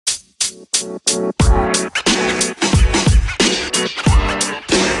Hello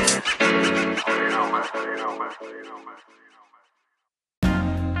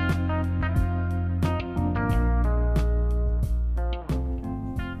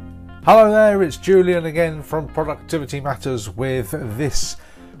there, it's Julian again from Productivity Matters with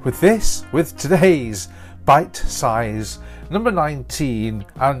today's bite size number 19,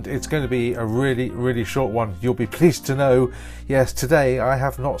 and it's going to be a really short one. You'll be pleased to know, yes, today I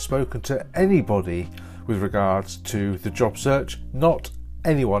have not spoken to anybody with regards to the job search. Not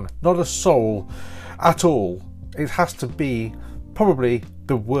anyone, not a soul at all. It has to be probably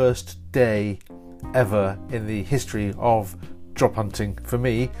the worst day ever in the history of job hunting for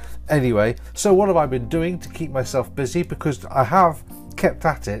me anyway. So what have I been doing to keep myself busy? Because I have kept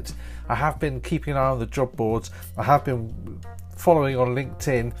at it. I have been keeping an eye on the job boards. I have been following on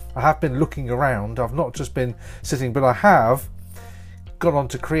LinkedIn. I have been looking around. I've not just been sitting, but I have gone on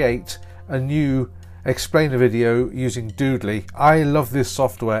to create a new explainer video using Doodly. I love this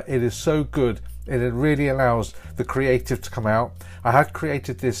software. It is so good. It really allows the creative to come out. I had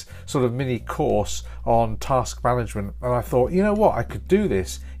created this sort of mini course on task management, and I thought, you know what, I could do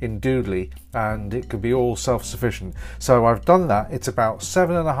this in Doodly and it could be all self-sufficient. So I've done that. It's about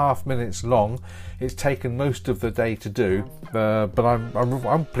 7.5 minutes long. It's taken most of the day to do, but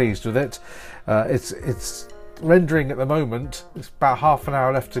I'm pleased with it. It's rendering at the moment. It's about half an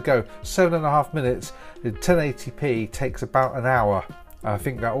hour left to go. 7.5 minutes in 1080p takes about an hour. I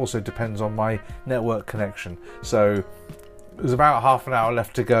think that also depends on my network connection. So there's about half an hour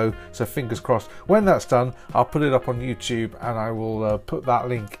left to go, so fingers crossed. When that's done, I'll put it up on YouTube, and I will put that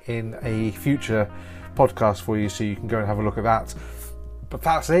link in a future podcast for you, so you can go and have a look at that. But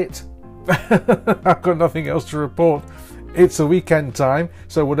that's it. I've got nothing else to report. It's a weekend time,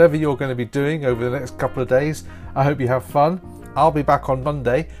 so whatever you're going to be doing over the next couple of days, I hope you have fun. I'll be back on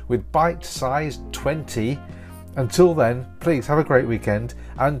Monday with Bite Size 20. Until then, please have a great weekend,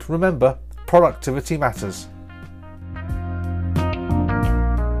 and remember, productivity matters.